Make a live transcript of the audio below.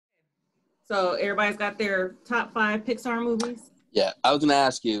So everybody's got their top 5 Pixar movies? Yeah, I was going to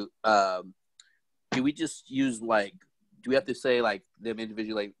ask you, do we just use, like, do we have to say, like, them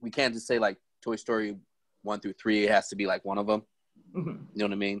individually? Like, we can't just say, like, Toy Story 1 through 3. It has to be, like, one of them. Mm-hmm. You know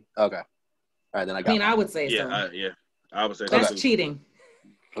what I mean? Okay. All right, then I got I would say so. I would say that's cheating.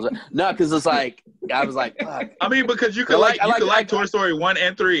 No, because it's like, I was like, fuck. I mean, because you could like Toy Story 1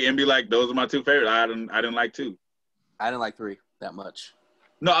 and 3 and be like, those are my 2 favorites. I didn't like 2. I didn't like 3 that much.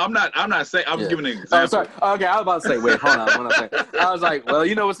 No, I'm not saying. I'm giving an example. Oh, sorry. Okay, I was about to say. Wait, hold on. I was like, well,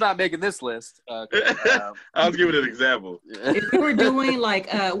 what's not making this list? I was giving an example. If we were doing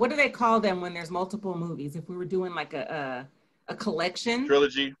like, what do they call them when there's multiple movies? If we were doing like a collection,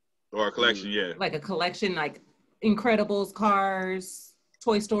 trilogy or a collection, yeah, like a collection, like Incredibles, Cars,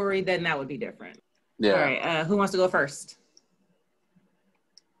 Toy Story, then that would be different. Yeah. All right. Who wants to go first?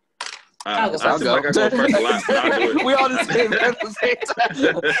 I feel like I go first a lot, but I'll do it. We all just say at the same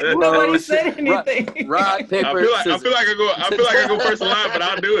time. Nobody said anything. Rock, paper, I feel like I go first a lot, but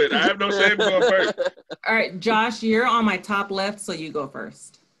I'll do it. I have no shame going first. All right, Josh, you're on my top left, so you go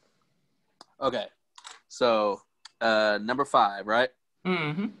first. Okay. So, number 5, right?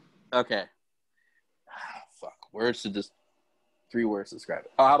 Mm-hmm. Okay. Fuck. Words to just 3 words to describe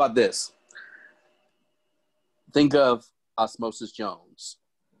it. Oh, how about this? Think of Osmosis Jones.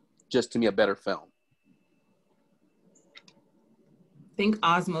 Just to me, a better film. Think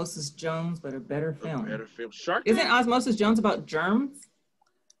Osmosis Jones, but a better film. Shark Isn't Osmosis Jones about germs?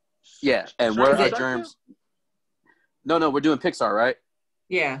 Yeah, and where are germs? No, we're doing Pixar, right?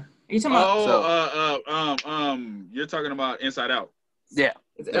 Yeah. Are you talking about? You're talking about Inside Out. Yeah.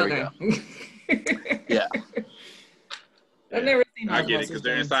 There we go. Yeah. I've never seen. I get it because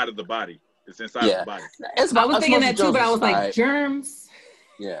they're inside of the body. It's inside of the body. I was thinking that too, but I was like, germs.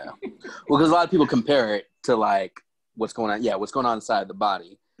 Yeah. Well, because a lot of people compare it to like what's going on. Yeah, what's going on inside the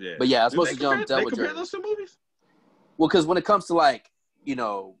body. Yeah. But yeah, Osmosis Jones dealt with germs. Compare those 2 movies? Well, because when it comes to like, they're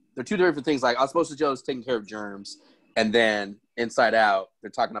 2 different things. Like Osmosis Jones taking care of germs, and then Inside Out, they're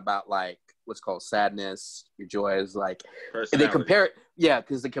talking about like what's called sadness, your joy is like. And they compare it. Yeah,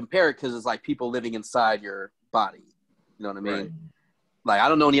 because they compare it because it's like people living inside your body. You know what I mean? Right. Like I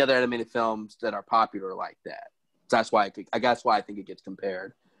don't know any other animated films that are popular like that. So that's why I think it gets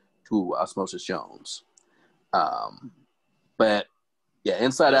compared to Osmosis Jones. But yeah,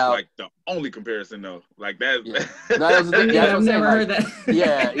 Inside Out. Like the only comparison though, like that. Yeah. No, I've never heard that.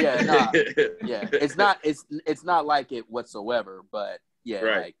 Yeah. It's not like it whatsoever. But yeah,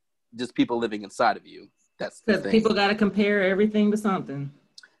 right. Like just people living inside of you. That's because people got to compare everything to something.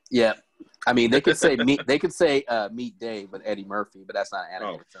 Yeah. I mean, they could say Meet Dave with Eddie Murphy, but that's not an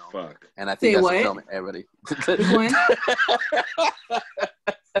animated film. Fuck. And I think that's a film everybody. Which one?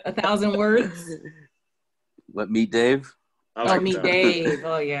 1,000 words. What, Meet Dave? Meet Dave.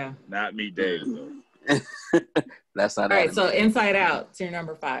 Oh yeah. Not Meet Dave though. That's not. All right, so Inside Out. It's your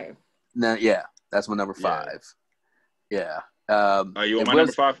number 5. No, yeah, that's my number 5. Yeah. Are you on my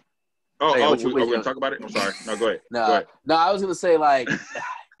number 5? Oh, are we gonna talk about it? I'm sorry. No, go ahead. No, I was gonna say like.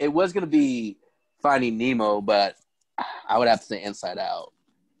 It was going to be Finding Nemo, but I would have to say Inside Out.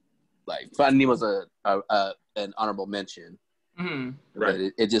 Like, Finding Nemo's an honorable mention. Mm-hmm.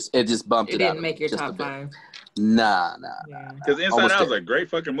 Right. It just bumped it out. It didn't make your top 5. Nah. Because Inside Out is a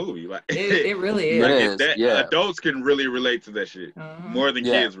great fucking movie. Like it really is. Adults can really relate to that shit. More than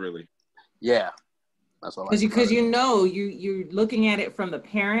kids, really. Yeah. That's what because you're looking at it from the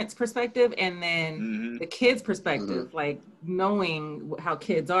parents' perspective and then the kids' perspective, like knowing how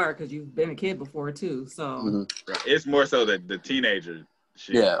kids are because you've been a kid before too. So it's more so the teenager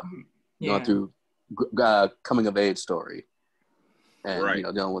shit. Yeah. Going through coming of age story, and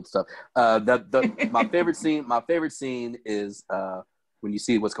dealing with stuff. My favorite scene is when you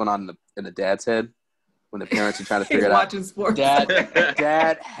see what's going on in the dad's head. When the parents are trying to figure it out. Watching sports.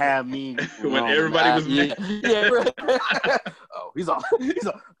 Dad had me. When everybody was mad. Yeah. Oh, he's all.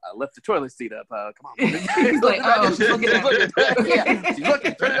 I left the toilet seat up. Come on. He's like, she's looking. Yeah, she's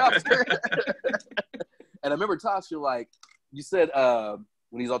looking. Turn it off. And I remember Tasha, like, you said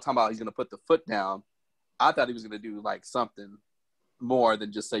when he's all talking about he's gonna put the foot down. I thought he was gonna do like something more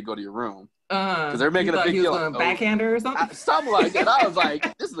than just say go to your room. Because they're making a big deal. He was backhander or something? Something like that. I was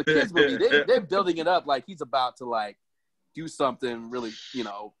like, this is a kid's movie. They're building it up like he's about to like do something really, He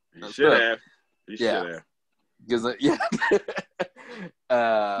should have. Because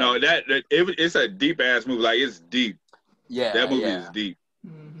no, it's a deep ass movie. Like it's deep. Yeah, that movie is deep.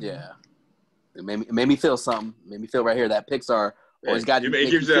 Yeah, it made me feel something. Made me feel right here that Pixar always got it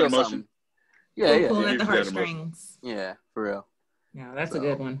gives you that emotion. Something. Yeah. Pulling at the heartstrings. Yeah, for real. Yeah, that's a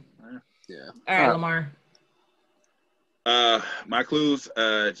good one. Yeah. All right, Lamar. My clues,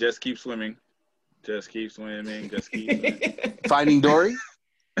 just keep swimming. Just keep swimming. Just keep swimming. Finding Dory?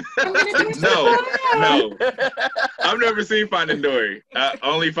 No. I've never seen Finding Dory.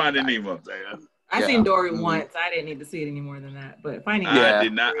 Only Finding Nemo. I seen Dory once. I didn't need to see it any more than that. But Finding I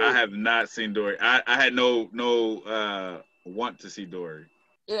did not. I have not seen Dory. I had no want to see Dory.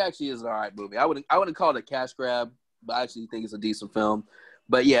 It actually is an alright movie. I wouldn't call it a cash grab, but I actually think it's a decent film.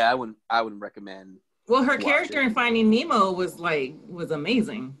 But yeah, I wouldn't recommend. Well, her character in Finding Nemo was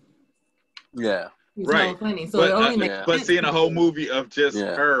amazing. Yeah. Right. Funny. So it only makes sense. But seeing a whole movie of just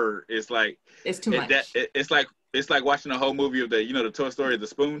her is like it's too much. It's like watching a whole movie of the Toy Story, The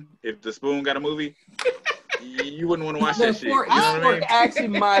Spoon. If The Spoon got a movie, you wouldn't want to watch that shit. You know what I mean?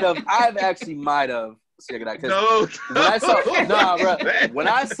 I've actually might have. No. When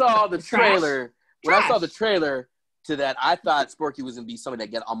I saw the trailer, to that, I thought Sporky was gonna be something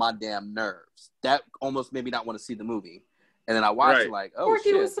that get on my damn nerves. That almost made me not want to see the movie. And then I watched it like, oh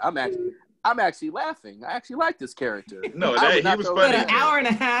Sporky shit, I'm actually laughing. I actually like this character. No, he was funny. An hour and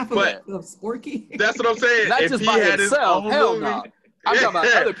a half of Sporky. That's what I'm saying. Not if just he by had himself. his Hell own no. movie, I'm talking about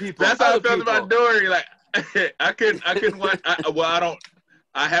other people. That's how I felt about Dory. Like, I couldn't watch.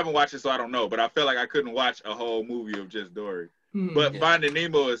 I haven't watched it, so I don't know. But I felt like I couldn't watch a whole movie of just Dory. But Finding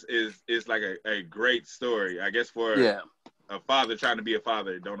Nemo is like a great story. I guess for a father trying to be a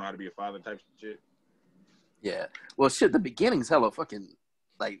father, don't know how to be a father type of shit. Yeah. Well, shit. The beginning's hella fucking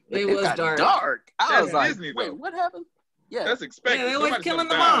like it was got dark. I was like, Disney, wait, what happened? Yeah, that's expected. Yeah, they was killing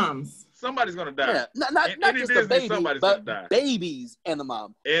the moms. Somebody's gonna die. Yeah, not just the baby, but babies and the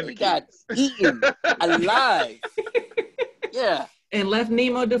mom. And they got eaten alive. Yeah, and left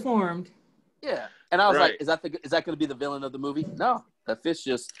Nemo deformed. Yeah, and I was like, is that going to be the villain of the movie? No, that fish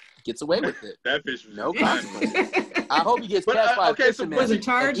just gets away with it. That fish was no consequences. I hope he gets catched by a fisherman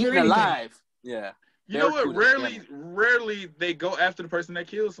and eaten alive. Yeah. You know what? Rarely they go after the person that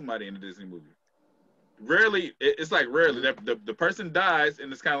kills somebody in a Disney movie. Rarely, it's like rarely that the person dies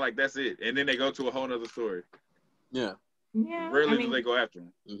and it's kind of like that's it, and then they go to a whole other story. Yeah. Yeah. Rarely do they go after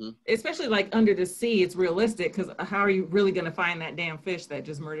him. Mm-hmm. Especially like under the sea, it's realistic because how are you really going to find that damn fish that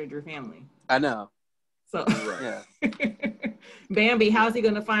just murdered your family? I know. So yeah. Bambi, how's he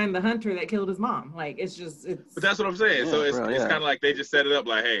going to find the hunter that killed his mom? Like it's. But that's what I'm saying. Yeah, so it's kind of like they just set it up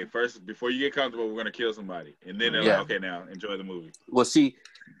like, hey, first before you get comfortable, we're going to kill somebody, and then they're like, okay, now enjoy the movie. Well, see,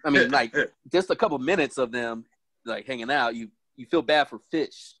 I mean, like just a couple minutes of them like hanging out, you feel bad for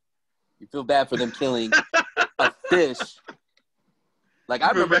fish. You feel bad for them killing a fish. Like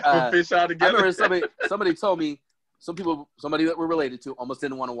I remember somebody told me somebody that we're related to almost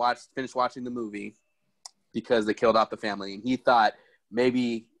didn't want to finish watching the movie because they killed off the family, and he thought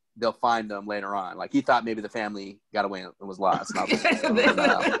maybe they'll find them later on. Like he thought maybe the family got away and was lost. And I was like,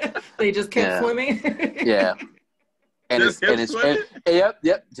 no. They just kept swimming. Yeah. And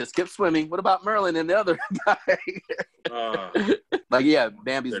yep, just kept swimming. What about Merlin and the other guy? Like, yeah,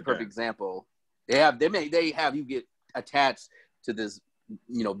 Bambi's a perfect example. They have you get attached to this,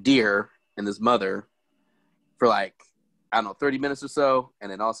 deer and this mother for like, I don't know, 30 minutes or so,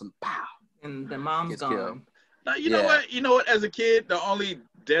 and then all of a sudden, pow. And the mom's gone. Killed. Now, you know what? As a kid, the only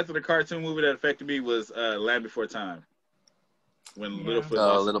death of the cartoon movie that affected me was Land Before Time. When Littlefoot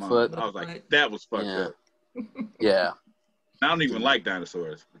lost his mom. I was like, that was fucked up. Yeah. I don't even like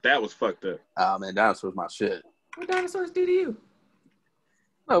dinosaurs. But that was fucked up. Oh, man, dinosaurs my shit. What dinosaurs do to you?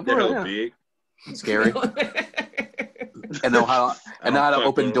 Oh, bro, they're big. Scary. and know how to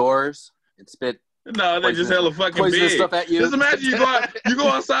open doors and spit. No, they're just hella fucking big. Stuff at you. Just imagine you go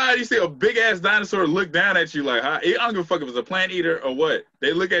outside, you see a big ass dinosaur look down at you like, I don't give a fuck if it's a plant eater or what.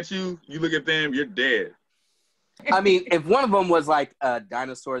 They look at you, you look at them, you're dead. I mean, if one of them was like a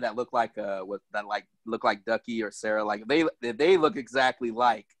dinosaur that looked like looked like Ducky or Sarah, like they look exactly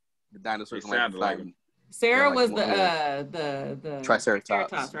like the dinosaurs. Sarah was the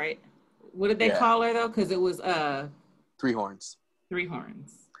Triceratops, right? What did they call her though? Because it was three horns. Three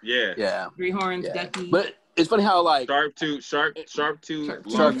horns. Yeah. Three horns, Ducky. But it's funny how like sharp tooth,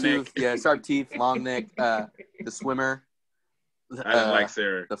 long neck. Yeah, sharp teeth, long neck. The swimmer. I didn't like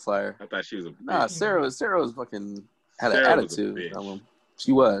Sarah. The flyer. I thought she was a bitch. Nah, Sarah was fucking had an attitude.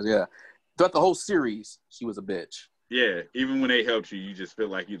 She was, yeah. Throughout the whole series, she was a bitch. Yeah, even when they helped you, you just felt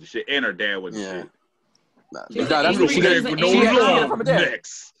like you the shit. And her dad was the shit. That's what she did.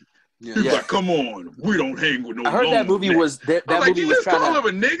 Next. Yeah. He's like, come on, we don't hang with no. I heard that movie was that movie was trying to call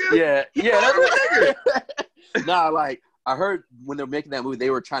him a nigga. Yeah. Nah, like I heard when they were making that movie, they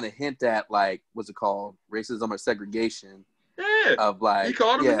were trying to hint at like what's it called, racism or segregation. Yeah. Of like he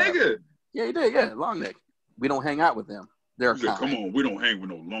called him a nigga. Yeah, he did. Yeah, long neck. We don't hang out with them. They're Like, come on, we don't hang with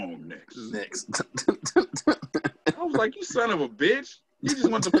no long necks. I was like, you son of a bitch. You just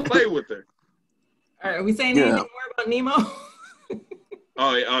want to play with her. All right, are we saying anything more about Nemo?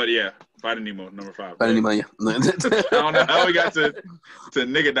 Oh yeah. Finding Nemo, number 5. Finding Nemo, yeah. I don't know how we got to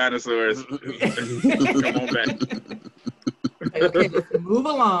nigga dinosaurs. Come on back. Okay, let's move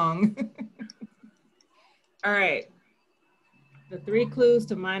along. All right. The 3 clues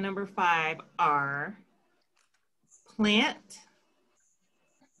to my number 5 are plant,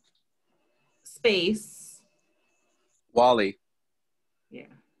 space. Wally. Yeah.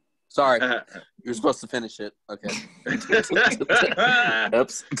 Sorry. You're supposed to finish it. Okay.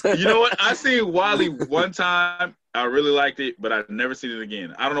 Oops. You know what? I seen Wally one time. I really liked it, but I've never seen it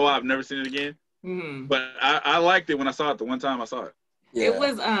again. I don't know why I've never seen it again. Mm-hmm. But I liked it when I saw it the one time I saw it. Yeah. It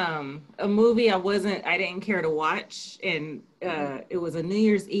was a movie I didn't care to watch, and it was a New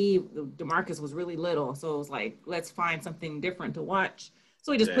Year's Eve. DeMarcus was really little, so it was like, let's find something different to watch.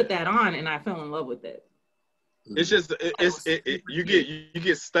 So we just put that on, and I fell in love with it. It's just you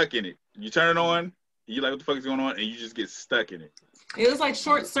get stuck in it. You turn it on, you like what the fuck is going on, and you just get stuck in it. It was like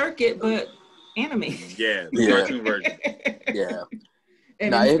Short Circuit, but animated. Yeah, the cartoon version. Yeah.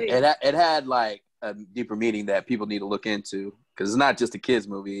 No, it had like a deeper meaning that people need to look into, because it's not just a kids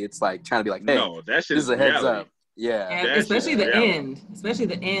movie. It's like trying to be like, hey, no, that shit this is a heads reality. up. Yeah. And especially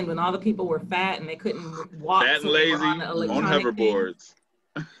the end when all the people were fat and they couldn't walk. Fat and lazy on hoverboards.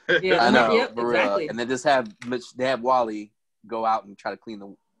 Yeah, I know. Yep, exactly. And then they have Wally go out and try to clean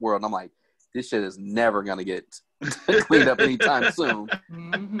the world. And I'm like, this shit is never gonna get cleaned up anytime soon.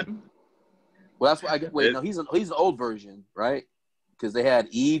 Mm-hmm. Well, that's why he's an old version, right? Because they had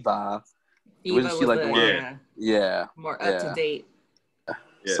Eva. Wasn't she like the one? Yeah. More up to date.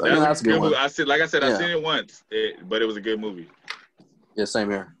 Yeah, so, that's a good movie. I've seen it once, but it was a good movie. Yeah, same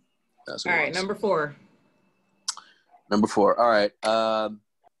here. All right, number 4. All right.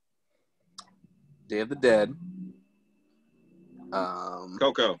 Day of the Dead.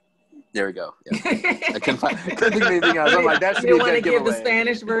 Coco. There we go. Yeah. I couldn't think of anything else. I'm like, that should be a good giveaway. You want to give the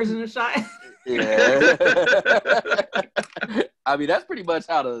Spanish version a shot? Yeah. I mean, that's pretty much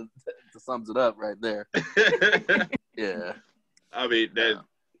how to sums it up right there. Yeah. I mean, you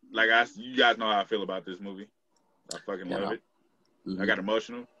guys know how I feel about this movie. I fucking love it. Mm-hmm. I got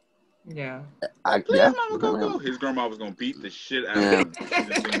emotional. Yeah. Mama Coco. His grandma was gonna beat the shit out of him.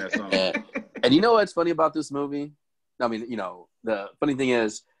 Just sing that song. And you know what's funny about this movie? I mean, the funny thing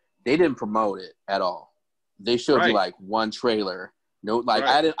is they didn't promote it at all. They showed you like one trailer.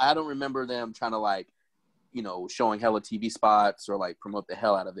 I don't remember them trying to showing hella TV spots or like promote the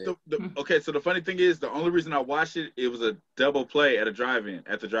hell out of it. Okay, so the funny thing is, the only reason I watched it was a double play at the drive-in.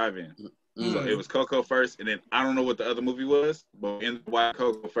 Mm-hmm. So it was Coco first, and then I don't know what the other movie was, but we ended up watching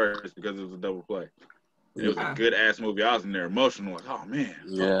Coco first because it was a double play. It was a good ass movie. I was in there emotional, like, oh man.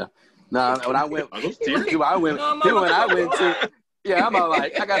 Yeah. No, when I went, are those tears? I'm all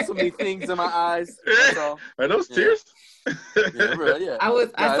like, I got so many things in my eyes. That's all. Are those tears? Yeah. I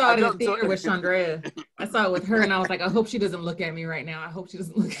saw it in the theater with Chandrea. I saw it with her, and I was like, I hope she doesn't look at me right now. I hope she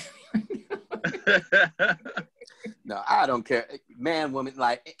doesn't look at me right now. No, I don't care. Man, woman,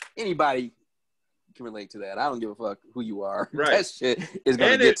 like anybody can relate to that. I don't give a fuck who you are. Right. That shit is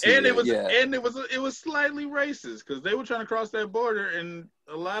gonna get to you. It was slightly racist because they were trying to cross that border, and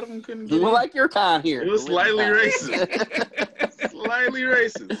a lot of them couldn't get in. Like your kind here. It was slightly racist. Slightly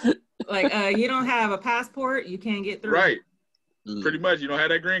racist. Like, you don't have a passport, you can't get through. Right. Pretty much, you don't have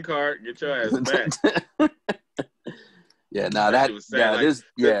that green card, get your ass back. Yeah, no, that was sad.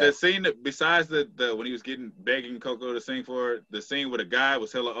 The scene that, besides the when he was begging Coco to sing for it, the scene where the guy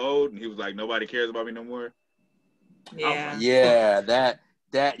was hella old and he was like, nobody cares about me no more. Yeah. That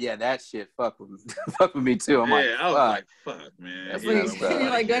shit fuck with me too. I was like, fuck, man. You're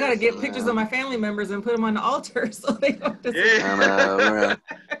like, I gotta get pictures of my family members and put them on the altar so they don't.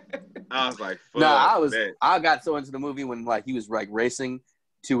 I was like, fuck. I got so into the movie when like he was like racing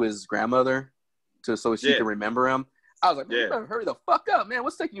to his grandmother so she could remember him. I was like, man, you better hurry the fuck up, man.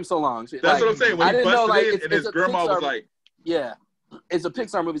 What's taking you so long? That's what I'm saying. When he busted in and his grandma was like, yeah, it's a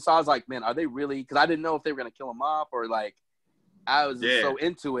Pixar movie. So I was like, man, are they really? Because I didn't know if they were going to kill him off or like, I was just so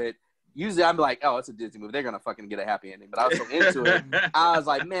into it. Usually I'm like, oh, it's a Disney movie. They're going to fucking get a happy ending. But I was so into it. I was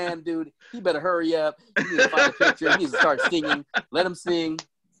like, man, dude, he better hurry up. He needs to find a picture. He needs to start singing. Let him sing.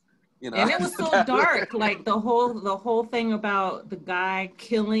 And it was so dark, like the whole thing about the guy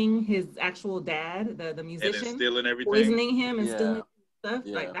killing his actual dad, the musician, and stealing everything, poisoning him and stealing stuff.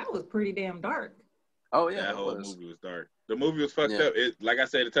 Yeah. Like that was pretty damn dark. Oh yeah, that whole movie was dark. The movie was fucked up. It, like I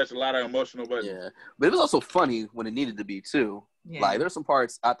said, it touched a lot of emotional buttons. Yeah, but it was also funny when it needed to be too. Yeah. Like there's some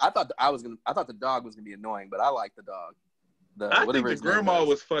parts I thought the dog was gonna be annoying, but I liked the dog. I think the grandma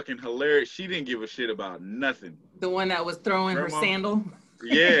was fucking hilarious. She didn't give a shit about nothing. The one that was throwing her sandal.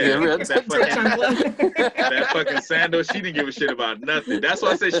 Yeah, that fucking sandal. She didn't give a shit about nothing. That's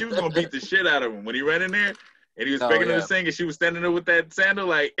why I said she was gonna beat the shit out of him when he ran in there and he was begging her to sing, and she was standing there with that sandal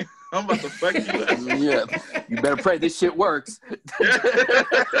like, I'm about to fuck you up. Yeah, you better pray this shit works.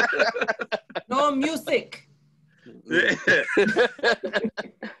 No music. Yeah.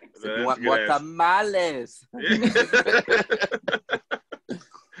 So you want more tamales?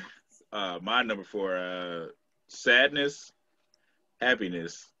 My number 4, sadness,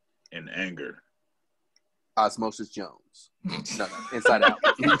 happiness, and anger. Osmosis Jones. No, Inside Out.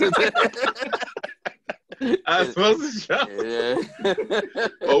 Osmosis Jones. Yeah.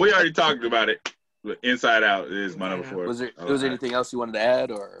 Well, we already talked about it. But Inside Out is my number 4. Was there anything else you wanted to add,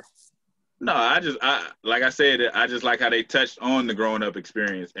 or? No, I like I said, I just like how they touched on the growing up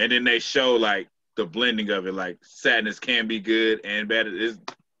experience, and then they show like the blending of it. Like sadness can be good and bad. Is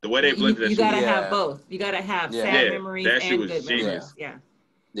the way they blended that. You gotta have both. You gotta have sad memories and good memories. Yeah.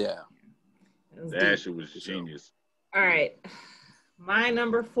 That shit was genius. All right, my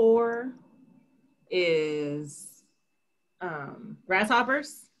number 4 is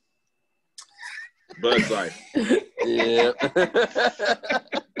grasshoppers. Bug's Life. Yeah.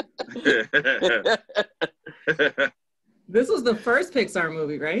 This was the first Pixar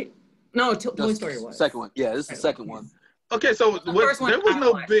movie, right? No, Toy Story was. Second one. Yeah, this is the second one. Okay, so there was no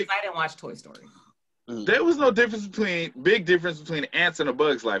big. I didn't watch Toy Story. There was no big difference between Ants and A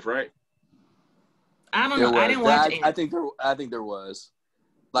Bug's Life, right? I don't know. I didn't watch Ants. I think there was.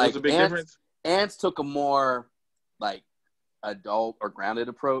 Like, was a big difference? Ants took a more like adult or grounded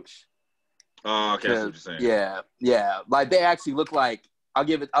approach. Oh, okay, that's what you're saying. Yeah. Like they actually look like. I'll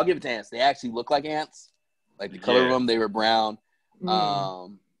give it to Ants. They actually look like ants. Like the color of them, they were brown. A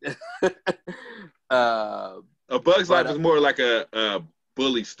Bug's Life is more like a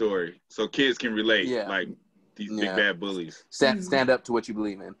bully story, so kids can relate. Yeah. Like these big bad bullies. Stand up to what you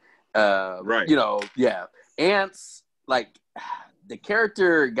believe in. Right. Ants, like the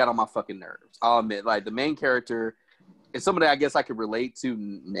character got on my fucking nerves. I'll admit, like the main character is somebody I guess I could relate to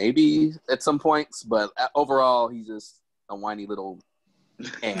maybe at some points, but overall he's just a whiny little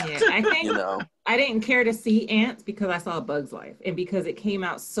ant. Yeah, I think I didn't care to see Ants because I saw Bug's Life and because it came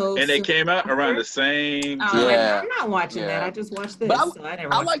out so. And they came out around the same. I'm not watching that. I just watched this. But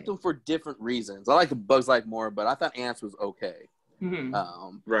I liked them for different reasons. I liked the Bug's Life more, but I thought Ants was okay.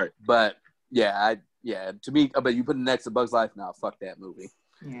 Mm-hmm. Right. But to me, but you put it next to Bug's Life, now fuck that movie.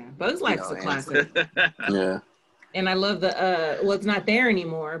 Yeah, Bug's Life's a classic. Yeah. And I love the well, it's not there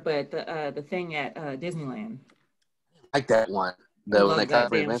anymore, but the thing at Disneyland. I like that one. I like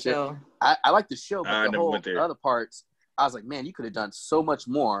the show, but the other parts, I was like, man, you could have done so much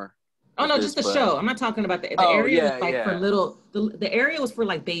more. Oh no, just the show. I'm not talking about the area. Was like for little. The area was for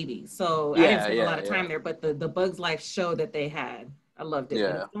like babies, so I didn't spend a lot of time there. But the Bug's Life show that they had, I loved it.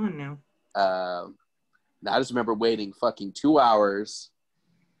 Yeah. But it's gone now. I just remember waiting fucking 2 hours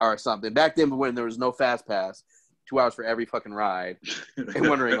or something back then when there was no fast pass. 2 hours for every fucking ride, and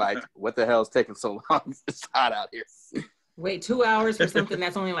wondering like, what the hell is taking so long? It's hot out here. Wait 2 hours for something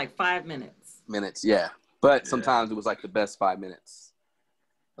that's only like 5 minutes. Yeah. But sometimes it was like the best 5 minutes.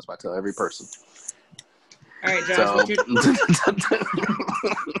 That's what I tell every person. All right, Josh,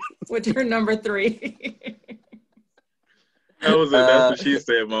 what's your number 3? That was that's what she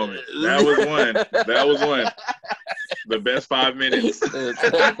said moment. That was one. The best 5 minutes.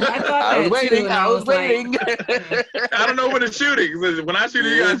 I was waiting. I don't know when it's shooting. When I shoot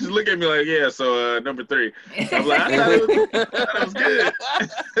it, you guys just look at me like, so number 3. I'm like, I thought it was good.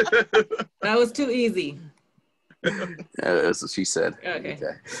 That was too easy. That's what she said. Okay.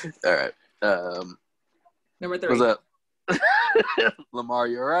 All right. Number 3. What's up? Lamar,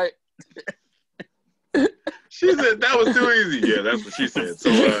 you all right? She said that was too easy. Yeah, that's what she said.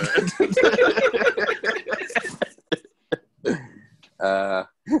 So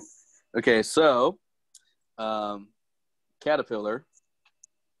okay, so caterpillar,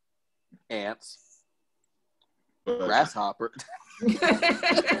 ants, grasshopper. Bug's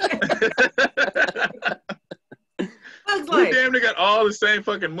Life. We damn near got all the same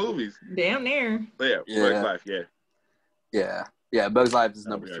fucking movies. Damn near. Yeah, Bug's Life. Yeah. Bug's Life is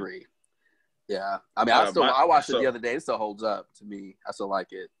number 3. Yeah, I mean, I watched it the other day. It still holds up to me. I still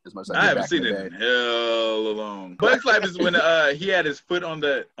like it as much as I haven't seen it in hell long. Bug's Life is when he had his foot on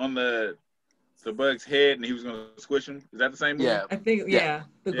the bug's head and he was gonna squish him. Is that the same movie? Yeah, I think the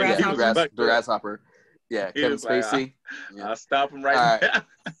grasshopper. Yeah, Kevin Spacey. Like, I'll stop him right now.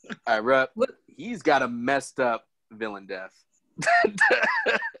 All right, Rupp. He's got a messed up villain death. Do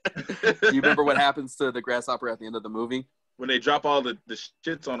you remember what happens to the grasshopper at the end of the movie? when they drop all the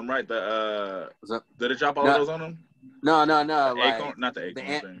shits on them, right? Did they drop all those on them? No. Like, acorn, not the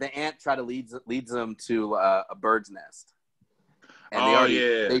acorn. The ant try to leads them to a bird's nest. And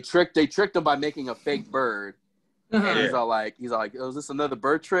they tricked him by making a fake bird. And he's all like, oh, is this another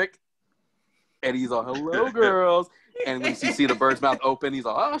bird trick? And he's all, hello, girls. And when you see the bird's mouth open, he's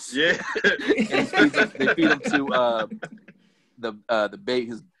all, oh, shit. Yeah. And they feed him to the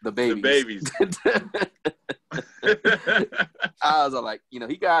babies. The babies. I was all like,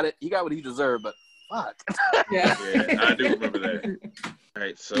 he got it. He got what he deserved, but fuck. Yeah, I do remember that. All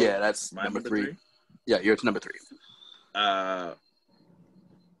right, so that's number three. Yeah, you're to number 3.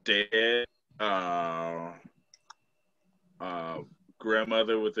 Dead.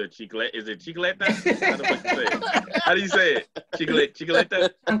 Grandmother with a chiclet. Is it chicleta? How do you say it?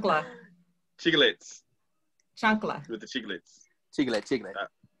 Chicleta? Chancla. Chiclets. Chancla. With the chiclets. Chiclet.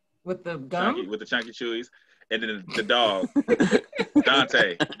 With the gum? With the chunky chewies. And then the dog.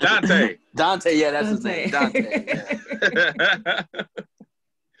 Dante. Yeah, that's his name. Dante. Yeah.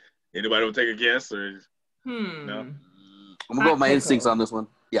 Anybody want to take a guess? Or no? I'm going to go with my instincts on this one.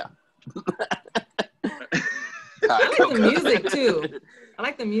 Yeah. I like the music too. I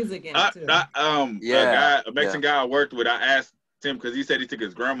like the music in it too. A Mexican guy I worked with, I asked him because he said he took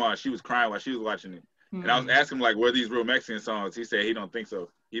his grandma and she was crying while she was watching it. Mm-hmm. And I was asking him, like, were these real Mexican songs? He said he don't think so.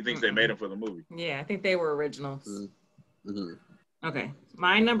 He thinks they made them for the movie. Yeah, I think they were originals. Mm-hmm. Okay.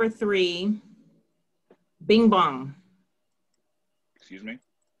 My number 3, Bing Bong. Excuse me?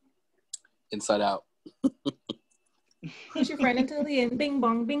 Inside Out. Push your friend until the end. Bing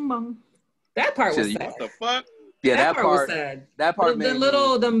bong, bing bong. That part was sad. What the fuck? Yeah, that part was sad. That part made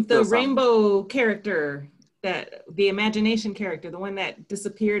the rainbow character, the imagination character, the one that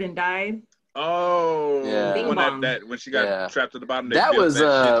disappeared and died. Oh, yeah. When she got trapped at the bottom. That was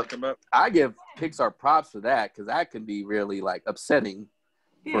I give Pixar props for that because that can be really like upsetting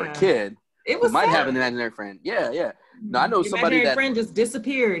for a kid. It was might have an imaginary friend. Yeah. No, I know somebody imaginary friend just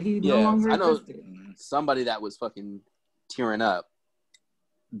disappeared. He no longer existed. Somebody that was fucking tearing up.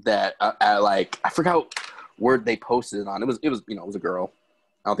 That I forgot word they posted it on. It was a girl.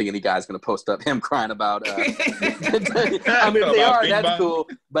 I don't think any guy's gonna post up him crying about. I mean, if they are, that's cool.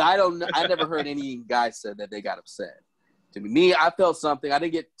 But I never heard any guy said that they got upset. To me, I felt something. I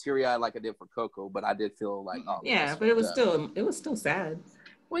didn't get teary eyed like I did for Coco, but I did feel like, oh yeah. But it was still sad.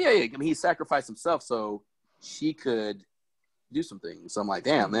 Well, yeah. I mean, he sacrificed himself so she could do some things. So I'm like,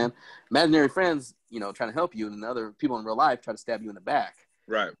 damn, man. Imaginary friends, trying to help you, and other people in real life try to stab you in the back.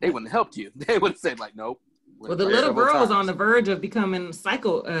 Right. They wouldn't have helped you. They would have said like, nope. Well, the little girl was on the verge of becoming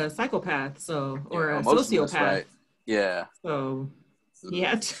psychopath, or a sociopath. Right. Yeah. So he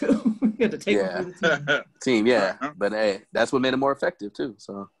had to take him for the team. Yeah. But hey, that's what made it more effective too.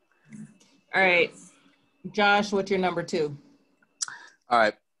 So. All right, Josh, what's your number 2? All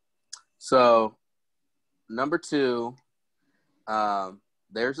right. So number 2,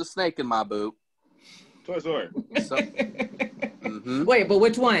 there's a snake in my boot. Toy Story. Wait, but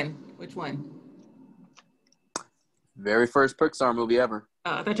which one? Which one? Very first Pixar movie ever.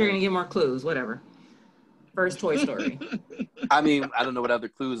 Oh, I thought you were going to give more clues. Whatever. First Toy Story. I mean, I don't know what other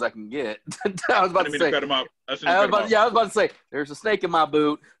clues I can get. I was about to say. Cut him up. I was about to say, there's a snake in my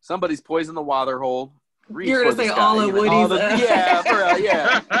boot. Somebody's poisoned the water hole. You're going to say all of Woody's. Yeah, for real,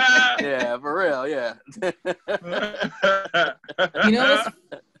 yeah. Yeah, for real, yeah. You know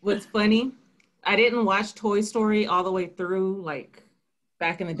what's funny? I didn't watch Toy Story all the way through, like,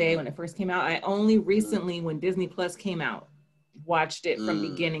 back in the day when it first came out. I only recently, when Disney Plus came out, watched it from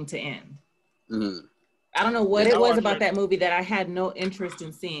beginning to end. I don't know what it was about that movie that I had no interest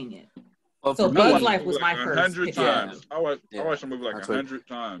in seeing it. Well, so Bug's Life was my first. 100 times. I watched the movie like 100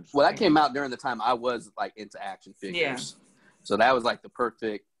 times. Well, that came out during the time I was like into action figures. Yeah. So that was like the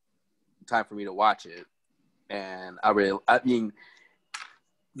perfect time for me to watch it. And I mean,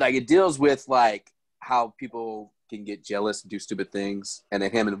 like it deals with like how people can get jealous and do stupid things, and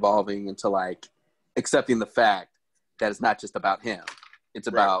then him evolving into like accepting the fact that it's not just about him. It's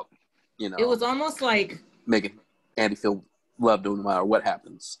about, it was almost like making Andy feel loved no matter what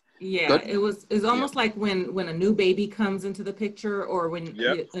happens. Yeah, it's almost like when a new baby comes into the picture, or when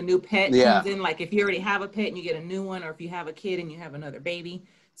a new pet comes in. Like if you already have a pet and you get a new one, or if you have a kid and you have another baby.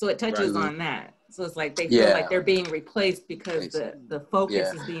 So it touches on that. So it's like they feel like they're being replaced because the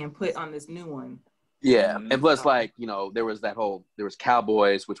focus is being put on this new one. Yeah, and plus, like, there was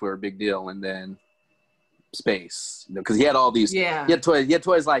cowboys, which were a big deal, and then space, because he had all these. Yeah. He had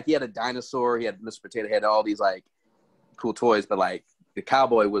toys like he had a dinosaur, he had Mr. Potato Head, all these like cool toys, but like the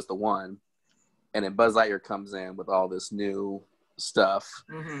cowboy was the one, and then Buzz Lightyear comes in with all this new stuff.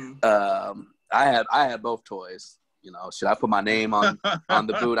 I had both toys, You know, should I put my name on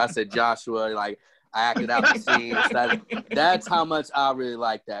the boot? I said Joshua. Like, I acted out the scenes. That's how much I really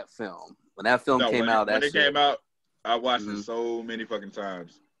like that film. When that film came out, when it came out, I watched it so many fucking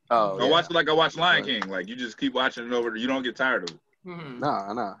times. Oh, I watched it like I watched Lion King. Like, you just keep watching it over. You don't get tired of it.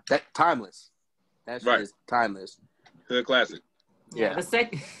 No. That timeless. That shit is timeless. Hood classic. Yeah.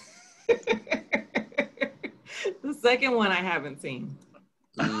 The second one I haven't seen.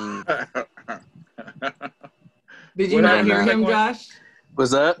 Did you not hear him, Josh?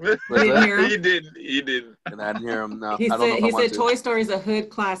 Was that? He didn't. And I didn't hear him. No, he said Toy Story is a hood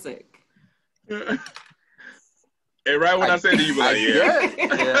classic. And right when I said it, you were like,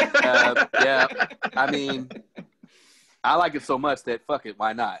 yeah. I mean, I like it so much that fuck it,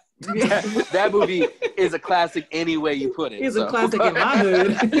 why not? That movie is a classic any way you put it. It's a classic in my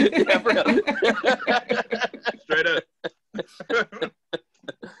hood. Yeah, for real. Straight up.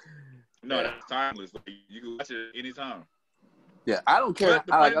 No, that's timeless. Like, you can watch it anytime. Yeah, I don't care.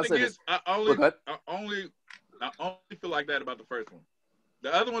 But the thing is, I only feel like that about the first one.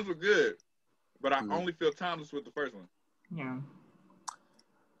 The other ones were good, but I only feel timeless with the first one. Yeah.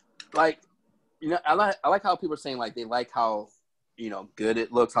 Like, you know, I like how people are saying like they like how, you know, good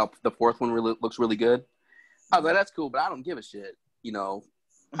it looks. How the fourth one really looks really good. I was like, that's cool, but I don't give a shit. You know,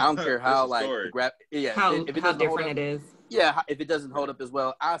 I don't care how like how different it is. Yeah, if it doesn't hold up as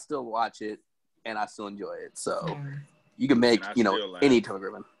well, I still watch it and I still enjoy it. So you can make any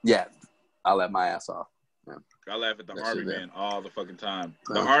television. Yeah, I'll laugh my ass off. Yeah. I laugh at the Army Man all the fucking time.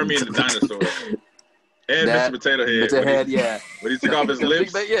 The Army and the dinosaur. And Mr. Potato Head. When he took off his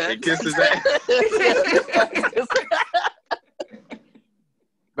lips and kissed his ass.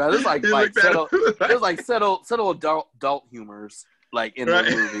 Bro, there's like subtle adult humors like in the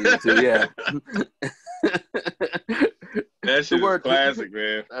movie too. Yeah. That shit is classic,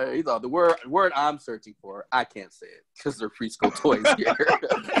 man. You know, the word I'm searching for, I can't say it because they're preschool toys here.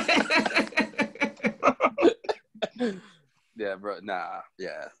 Yeah, bro. Nah.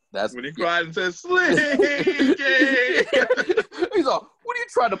 Yeah. That's when he cried and said, "Slinky." He's all, "What are you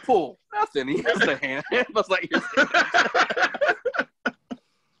trying to pull?" Nothing. He has the hand. I was like,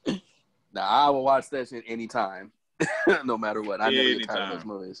 nah, I will watch that shit anytime, no matter what. I never get tired of those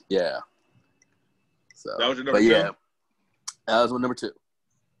movies. Yeah. So that was your number two. Yeah, that was my number two.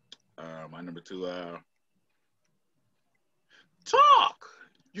 My number two. Talk.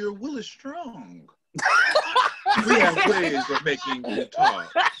 Your will is strong. We have ways of making you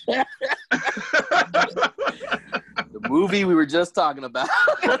talk. The movie we were just talking about.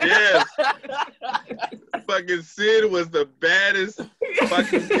 Yes. Fucking Sid was the baddest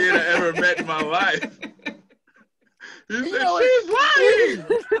fucking kid I ever met in my life. He said, she's lying.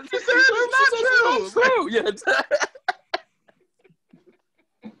 She said it's not true. Yeah.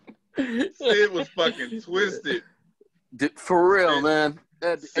 Sid was fucking twisted. For real, man.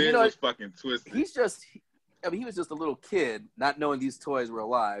 Sid was fucking twisted. He was just a little kid, not knowing these toys were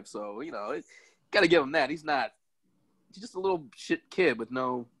alive. So, you know, gotta give him that. He's just a little shit kid with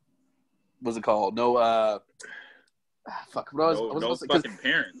no, what's it called? No, no fucking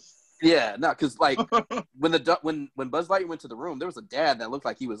parents. Yeah, no, because like when Buzz Lightyear went to the room, there was a dad that looked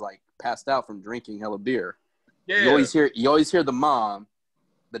like he was like passed out from drinking hella beer. Yeah. You always hear the mom,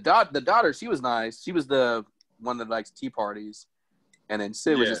 the daughter. She was nice. She was the one that likes tea parties, and then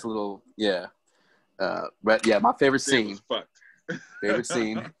Sid was just a little But yeah, my favorite scene. Favorite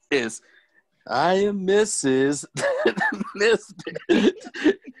scene is I am Mrs.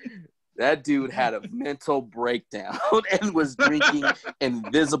 That dude had a mental breakdown and was drinking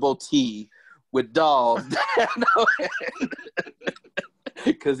invisible tea with dolls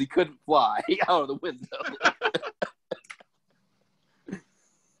because he couldn't fly out of the window.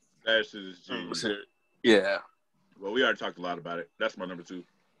 That shit is genius. Yeah. Well, we already talked a lot about it. That's my number two.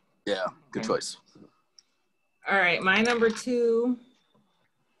 Yeah, good choice. All right, my number two,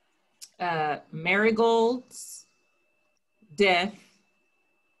 Marigold's Death,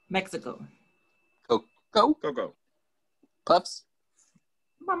 Mexico. Coco. Puffs.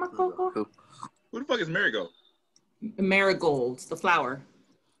 Mama Coco. Who the fuck is Marigold? Marigolds, the flower.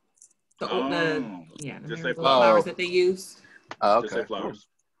 Just say flowers that they use. Oh, okay. Just say flowers.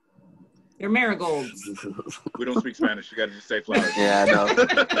 They're marigolds. We don't speak Spanish. You got to just say flowers. Yeah, I know.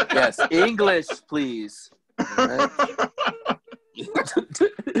 Yes, English, please. Right. Keep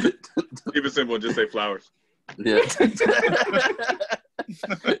it simple. Just say flowers. Yeah.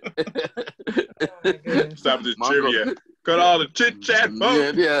 Stop this trivia. Cut all the chit chat,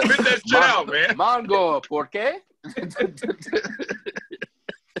 folks. Yeah. Spit that shit out, man. Mango, ¿por qué? Spit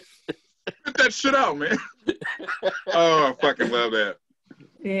that shit out, man. Oh, I fucking love that.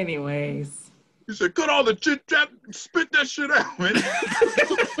 Anyways. He said, cut all the chit chat, spit that shit out, man.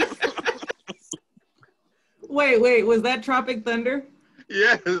 Wait, was that Tropic Thunder?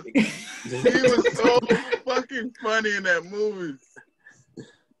 Yes. He was so fucking funny in that movie.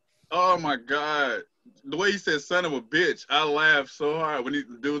 Oh my God. The way he said son of a bitch, I laughed so hard when the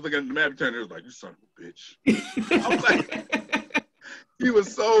dude was looking at the map turn, he was like, you son of a bitch. I was like, he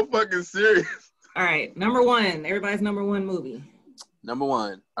was so fucking serious. All right, number one. Everybody's number one movie. Number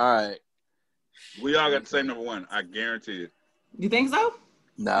one. All right. We all got the same number one. I guarantee it. You think so?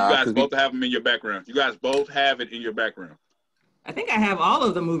 Nah. You guys both have them in your background. You guys both have it in your background. I think I have all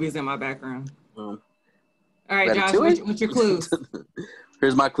of the movies in my background. All right, Josh, what's your clues?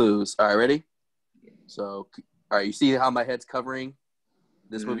 Here's my clues. All right, ready? So, all right, you see how my head's covering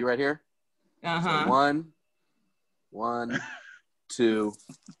this movie right here? Uh-huh. So one, 2,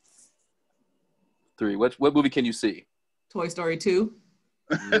 3. What movie can you see? Toy Story 2.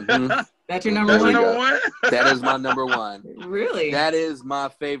 Mm-hmm. That's your number one? Number one? That is my number one. Really? That is my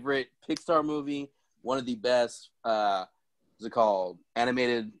favorite Pixar movie. One of the best, what's it called?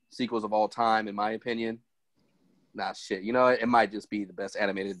 Animated sequels of all time, in my opinion. Nah, shit. You know, it might just be the best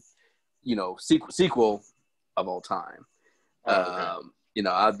animated, sequel of all time. Okay. I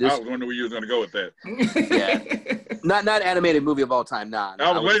was wondering where you was going to go with that. Yeah. Not animated movie of all time. Nah.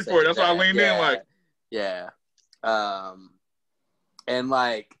 I was waiting for it. That's why I leaned in like. Yeah. And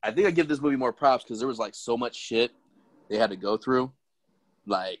like, I think I give this movie more props because there was like so much shit they had to go through.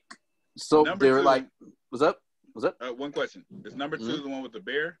 Like, so Number they were two. like, what's up? One question. Is number 2 the one with the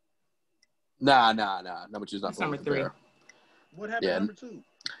bear? Nah. Number 2 is not the one number with the 3. bear. What happened to number 2?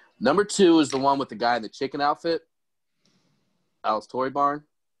 Number 2 is the one with the guy in the chicken outfit. Alice Toy Barn.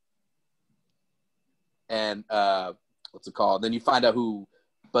 And what's it called? Then you find out who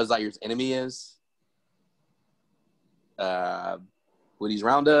Buzz Lightyear's enemy is. Woody's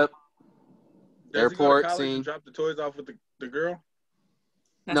Roundup. Airport scene. Drop the toys off with the girl.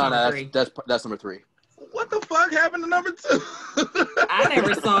 That's number 3. What the fuck happened to number 2? I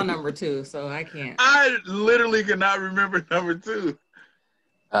never saw number 2, so I can't. I literally cannot remember number 2.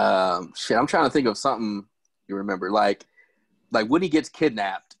 Shit, I'm trying to think of something you remember. Like Woody gets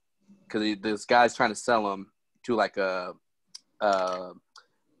kidnapped because this guy's trying to sell him to like on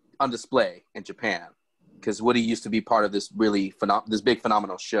display in Japan. Because Woody used to be part of this really this big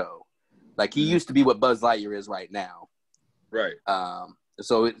phenomenal show. Like he used to be what Buzz Lightyear is right now. Right.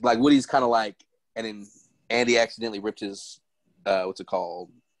 So like Woody's kind of like, and then Andy accidentally ripped his what's it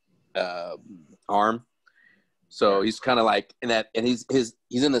called arm. So he's kind of like in that, and he's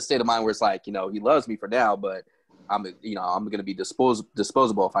in the state of mind where it's like, he loves me for now, but I'm gonna be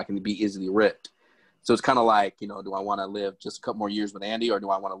disposable if I can be easily ripped. So it's kind of like, do I want to live just a couple more years with Andy, or do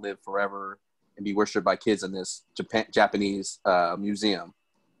I want to live forever and be worshipped by kids in this Japanese museum?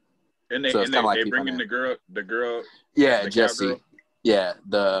 And they bring in the girl. Yeah, Jessie. Cowgirl. Yeah,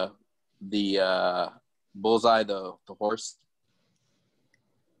 the Bullseye, the horse.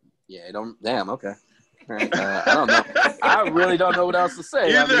 Yeah, okay. Right. I don't know. I really don't know what else to say.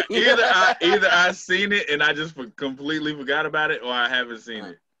 Either I seen it and I just completely forgot about it, or I haven't seen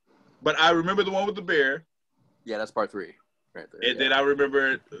it. But I remember the one with the bear. Yeah, that's part 3, right there. And then I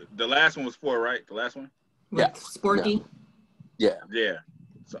remember the last one was 4, right? The last one. Yeah, Sporky. Yeah. Yeah.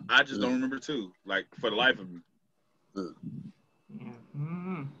 So I just don't remember 2, like for the life of me.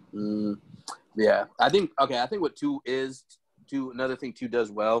 Yeah, I think what 2 is, another thing 2 does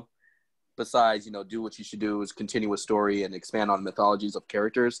well, besides, do what you should do is continue a story and expand on mythologies of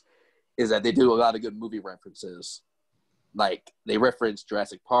characters, is that they do a lot of good movie references. Like, they reference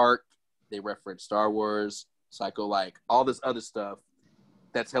Jurassic Park, they reference Star Wars, Psycho, like, all this other stuff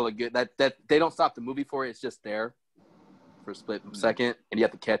that's hella good. That they don't stop the movie for it, it's just there for a split second, and you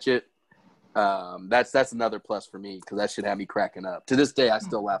have to catch it. That's another plus for me, because that shit had me cracking up. To this day, I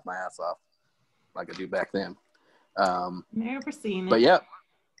still laugh my ass off like I do back then. Never seen it. But yep,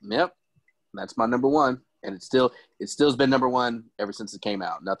 that's my number 1, and it still's been number 1 ever since it came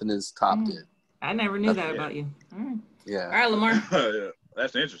out. Nothing has topped it. I never knew that about you. All right. Yeah. All right, Lamar. Yeah,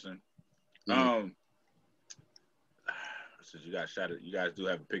 that's interesting. Since you guys shot it, you guys do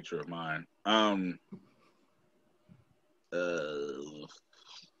have a picture of mine.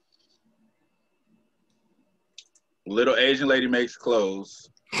 Little Asian lady makes clothes.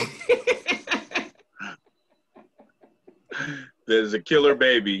 There's a killer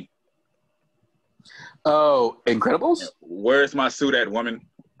baby. Oh, Incredibles? Where's my suit at, woman?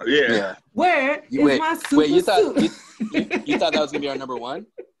 Yeah. Where is my suit? You thought that was gonna be our number 1?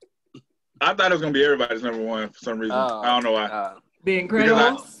 I thought it was gonna be everybody's number 1 for some reason. I don't know why. The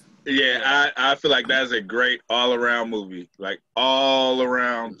Incredibles. Yeah, I feel like that's a great all around movie, like all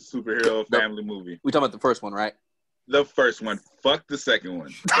around superhero family movie. We talking about the first one, right? The first one. Fuck the second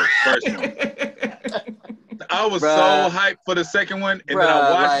one. The first one. I was Bruh. so hyped for the second one, and Bruh, then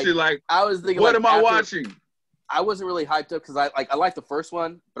I watched it like, I was thinking, what like, am I watching? I wasn't really hyped up because I liked the first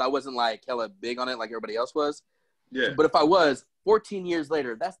one, but I wasn't like hella big on it like everybody else was. Yeah. But if I was 14 years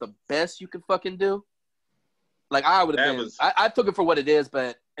later, that's the best you could fucking do. Like I would have been. I took it for what it is,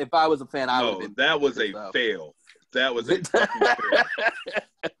 but if I was a fan, I would have been. That was a fail. That was a fucking fail.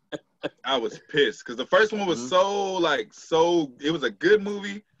 I was pissed because the first one was it was a good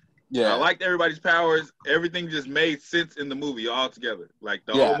movie. Yeah. I liked everybody's powers. Everything just made sense in the movie altogether. Like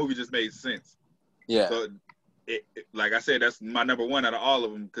the whole movie just made sense. Yeah. So, like I said, that's my number one out of all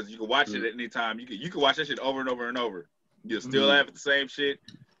of them because you can watch it at any time. You can watch that shit over and over and over. You'll still have the same shit.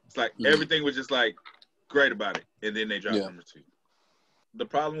 It's like everything was just like great about it, and then they dropped number 2. The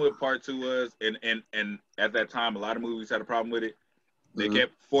problem with part 2 was, and at that time, a lot of movies had a problem with it. They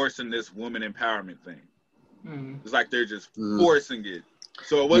kept forcing this woman empowerment thing. It's like they're just forcing it.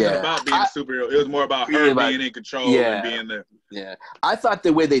 So it wasn't about being a superhero. It was more about her being in control and being the. Yeah, I thought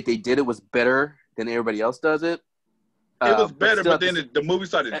the way they did it was better than everybody else does it. It was better, but then the movie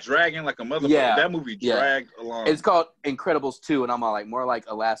started dragging like a motherfucker. Yeah, that movie dragged along. It's called Incredibles 2, and I'm all like more like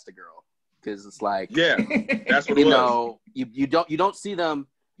Elastigirl because it's like that's what it was. Know, you don't see them.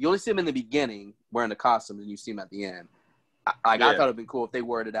 You only see them in the beginning wearing the costume, and you see them at the end. I thought it'd been cool if they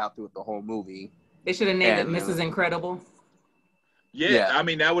worded out through the whole movie. They should have named it Mrs. Incredible. Yeah, I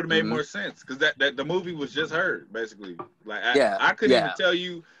mean that would have made more sense because that the movie was just her basically. Like I couldn't even tell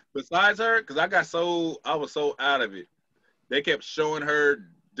you besides her because I was so out of it. They kept showing her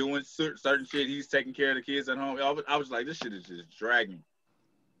doing certain shit. He's taking care of the kids at home. I was like, this shit is just dragging.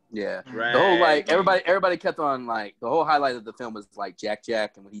 Yeah, the whole like everybody kept on like the whole highlight of the film was like Jack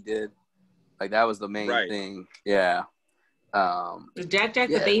and what he did. Like that was the main thing. Yeah. Is Jack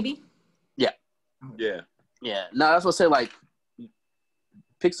the baby? Yeah. Yeah. Yeah. No, that's what I say. Like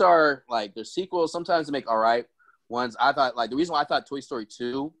Pixar, like their sequels sometimes they make all right ones. I thought like the reason why I thought Toy Story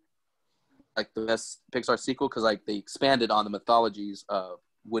 2 like the best Pixar sequel because like they expanded on the mythologies of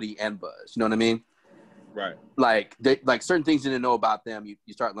Woody and Buzz. You know what I mean? Right. Like certain things you didn't know about them, you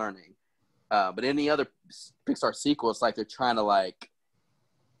start learning. But any other Pixar sequel, it's like they're trying to like,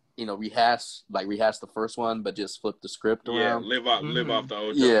 you know, rehash the first one, but just flip the script around. Yeah, live off the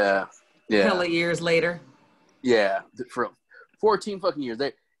old. Yeah. Hella years later. Yeah, for 14 fucking years.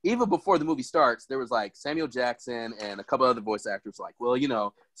 Even before the movie starts, there was like Samuel Jackson and a couple other voice actors like, well, you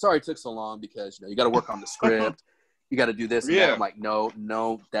know, sorry it took so long because, you know, you got to work on the script. You got to do this and that. I'm like,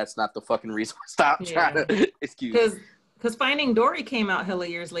 no, that's not the fucking reason. Stop trying to excuse. Because Finding Dory came out hella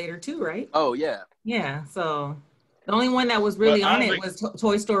years later too, right? Oh, yeah. Yeah, so the only one that was really on it was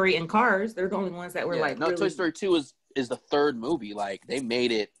Toy Story and Cars. They're the only ones that were like no, really... Toy Story 2 is the third movie. Like, they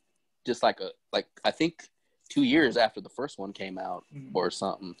made it just like I think 2 years after the first one came out or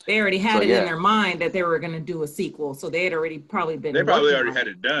something. They already had it in their mind that they were going to do a sequel, so they had already probably been. They probably already had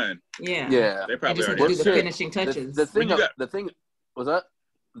it done. Yeah. They probably just had to do the finishing touches. The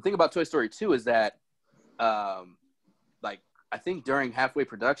thing about Toy Story 2 is that, like I think during halfway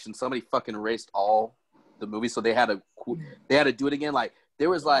production, somebody fucking erased all the movies, so they had to do it again. Like there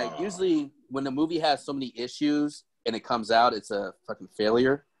was like usually when the movie has so many issues and it comes out, it's a fucking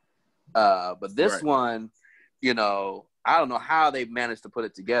failure. But this one. You know, I don't know how they managed to put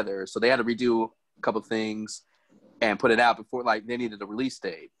it together. So they had to redo a couple things and put it out before, like, they needed a release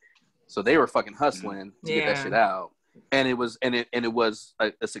date. So they were fucking hustling to get that shit out. And it was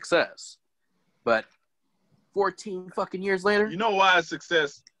a success. But 14 fucking years later? You know why it's a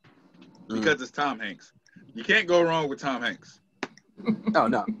success? Because it's Tom Hanks. You can't go wrong with Tom Hanks. Oh,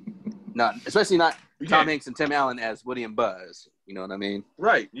 no. No, especially not Tom Hanks and Tim Allen as Woody and Buzz. You know what I mean?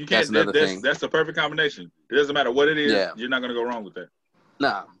 Right. You can't. That's the perfect combination. It doesn't matter what it is. Yeah. You're not going to go wrong with that.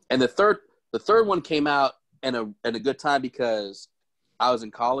 No. And the third one came out in a good time because I was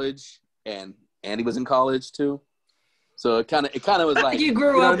in college and Andy was in college too. So it kind of was like you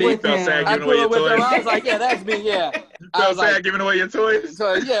grew up with him. I grew up with him. I was like, yeah, that's me. Yeah. You felt sad giving away your toys.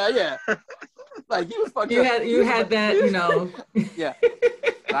 So yeah. Like you was fucking. You had that, you know. Yeah.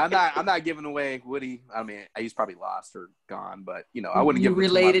 I'm not giving away Woody. I mean, he's probably lost or gone, but you know, I wouldn't give him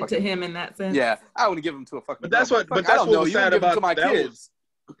related to him in that sense. Yeah, I wouldn't give him to a fucking. But that's what was sad about to my kids.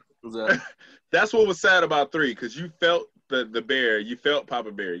 That's what was sad about 3 because you felt the bear, you felt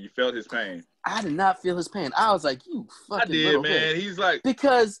Papa Bear, you felt his pain. I did not feel his pain. I was like, you fucking. I did, man. He's like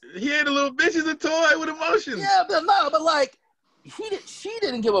because he had a little bitch as a toy with emotions. Yeah, but like she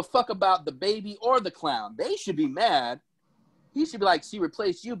didn't give a fuck about the baby or the clown. They should be mad he should be like, she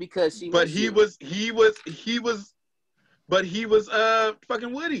replaced you because she. But he was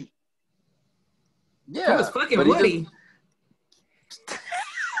fucking Woody. Yeah, He was fucking Woody.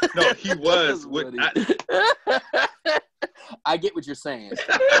 No, he was Woody. I get what you're saying.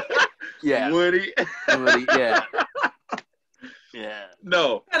 Yeah, Woody. Woody. Yeah. Yeah.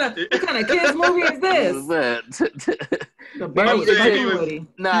 No. What kind of kids movie is this? The Woody.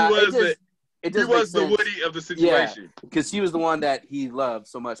 Nah, he was the sense. Woody of the situation. Because she was the one that he loved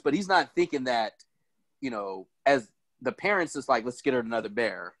so much. But he's not thinking that, as the parents is like, let's get her another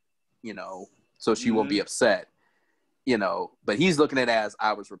bear, so she won't be upset, But he's looking at it as,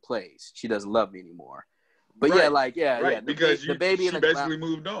 I was replaced. She doesn't love me anymore. But right. Because the baby and the basically clown,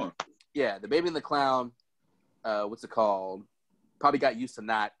 moved on. Yeah, the baby and the clown, what's it called? Probably got used to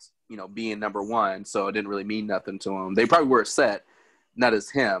not, being number one, so it didn't really mean nothing to him. They probably were upset, not as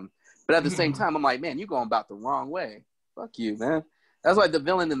him. But at the same time, I'm like, man, you're going about the wrong way. Fuck you, man. That's like the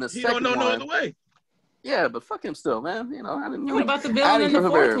villain in the second one. He don't know no other way. Yeah, but fuck him still, man. I didn't know. What about the villain in the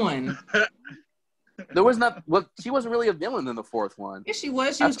fourth one? There was not. Well, she wasn't really a villain in the fourth one. Yes, she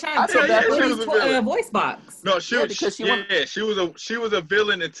was. She was trying to take that voice box. No, she was a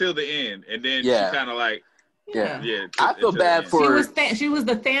villain until the end, and then she kind of like. Yeah. I feel bad for. She was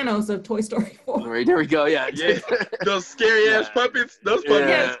the Thanos of Toy Story 4. Right, there we go. Yeah. Those scary ass puppets. Those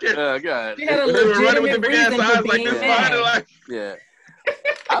puppets. Yeah. Oh god. She had a legitimate with the big ass eyes like this. Yeah.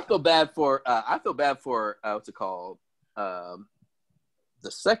 I feel bad for. What's it called? The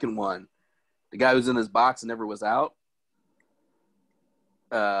second one. The guy who's in his box and never was out.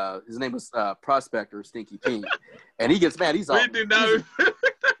 His name was Prospector Stinky Pink, and he gets mad. He's all.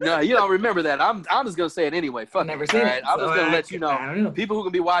 No, you don't remember that. I'm just gonna say it anyway. Fuck. Never seen it. I'm just gonna let you know. People who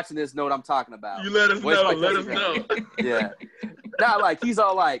can be watching this know what I'm talking about. You let us know. Let us know. Yeah. Not like he's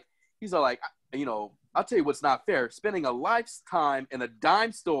all like, I'll tell you what's not fair. Spending a lifetime in a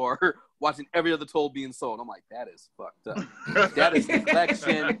dime store watching every other toy being sold. I'm like, that is fucked up. That is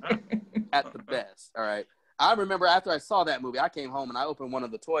collection at the best. All right. I remember after I saw that movie, I came home and I opened one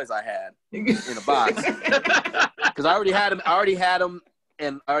of the toys I had in a box because I already had them,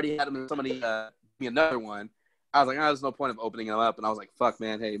 and I already had them, and somebody me another one. I was like, there's no point of opening them up, and I was like, fuck,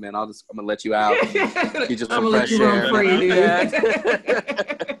 man, hey, man, I'm gonna let you out. You just some fresh air.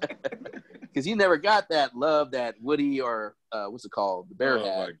 Because you never got that love that Woody or what's it called, the bear had.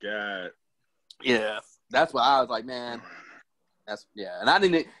 Oh my god. Yeah, that's why I was like, man. And I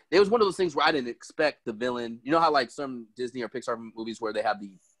didn't. It was one of those things where I didn't expect the villain. You know how like some Disney or Pixar movies where they have the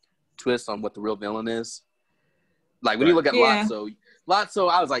twist on what the real villain is. Like when you look at Lotso,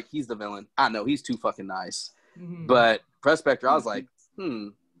 I was like, he's the villain. I know he's too fucking nice. Mm-hmm. But Prospector, I was like,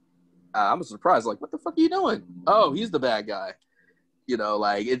 I'm surprised. Like, what the fuck are you doing? Oh, he's the bad guy.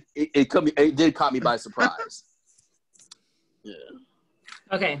 Like it did caught me by surprise. Yeah.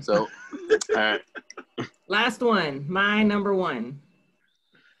 Okay. So, all right. Last one. My number one.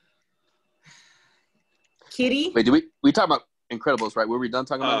 Kitty. Wait, we talk about Incredibles, right? Were we done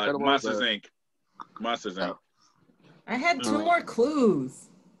talking about Incredibles? Monsters Inc. I had two more clues.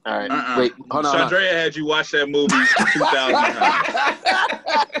 All right. Wait, hold on. Chandrea had you watch that movie 2,000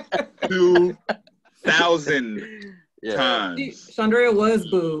 times. 2,000 times. Chandrea was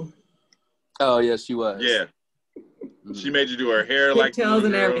Boo. Oh, yes, she was. Yeah. She made you do her hair like tails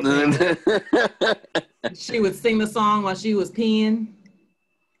and everything. She would sing the song while she was peeing.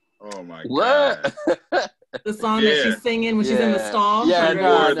 Oh my god! The song that she's singing when she's in the stall. Yeah,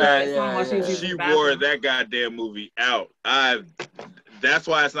 she wore that goddamn movie out. That's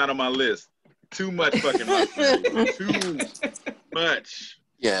why it's not on my list. Too much fucking too much.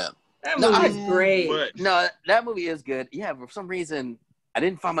 Yeah. That movie is great. No, that movie is good. Yeah, for some reason, I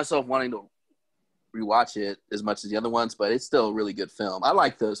didn't find myself wanting to rewatch it as much as the other ones, but it's still a really good film. I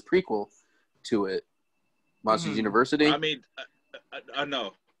like the prequel to it, Monsters University. I mean, I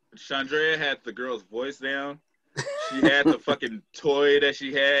know. Chandrea had the girl's voice down. She had the fucking toy that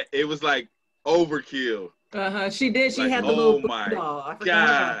she had. It was like overkill. She did. She had the little doll. I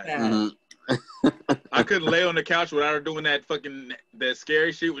forgot about that. I couldn't lay on the couch without her doing that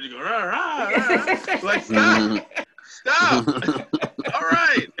scary shit when you go rah, rah, rah. Like stop. All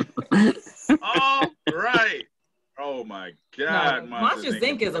right. Oh my god. No, Monsters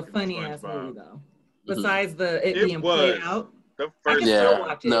Inc. is a funny ass movie though. Besides it being played out. The first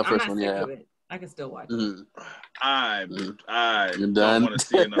watch it. No, first one, yeah. I can still watch it. I don't done. want to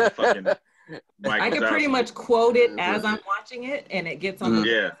see another fucking I can pretty much quote it as I'm watching it, and it gets on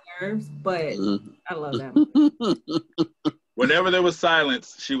my nerves, but I love that. Whenever there was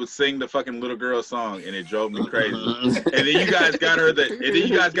silence, she would sing the fucking little girl song, and it drove me crazy. And then you guys got her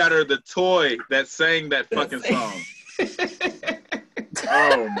the toy that sang that fucking song.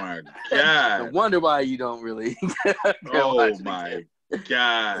 Oh my god! No wonder why you don't really. Oh my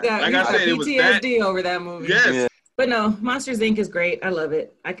god! Like I said, it was that PTSD over that movie. Yes, Yeah. But no, Monsters Inc. is great. I love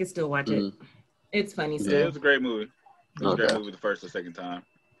it. I could still watch it. It's funny still. Yeah, it was a great movie. It was a great Okay. movie the first or second time.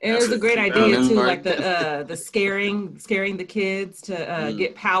 It was a great idea 2000. too, like the scaring the kids to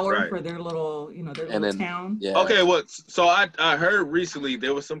get power Right. for their little their And little then- town. Yeah. Okay, well, so I heard recently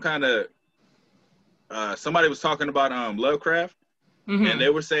there was some kind of somebody was talking about Lovecraft, Mhm. and they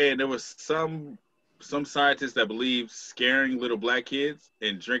were saying there was some scientists that believe scaring little black kids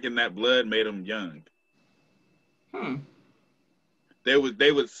and drinking that blood made them young. They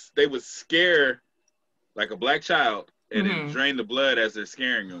would scare like a black child and then drain the blood as they're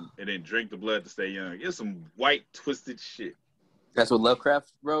scaring them, and then drink the blood to stay young. It's some white twisted shit. That's what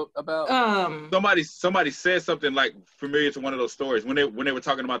Lovecraft wrote about. Somebody said something like familiar to one of those stories when they were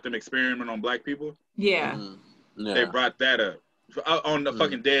talking about them experimenting on black people. Yeah. Yeah. They brought that up on the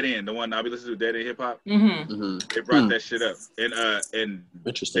fucking Dead End, the one I be listening to, Dead End Hip Hop. They brought that shit up, and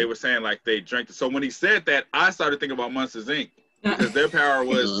Interesting. they were saying like they drank. So when he said that, I started thinking about Monsters Inc. because their power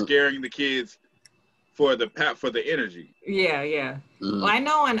was scaring the kids for the energy. Yeah, yeah. Well, I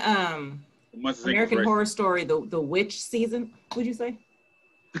know on Monsters Inc. American Horror Story, the witch season. Would you say?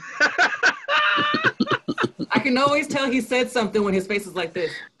 I can always tell he said something when his face is like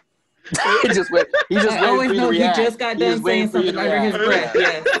this. He just I always know he just got done saying something under his breath.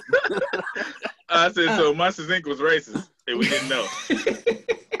 Yes. I said so. Monsters Inc. was racist, and we didn't know.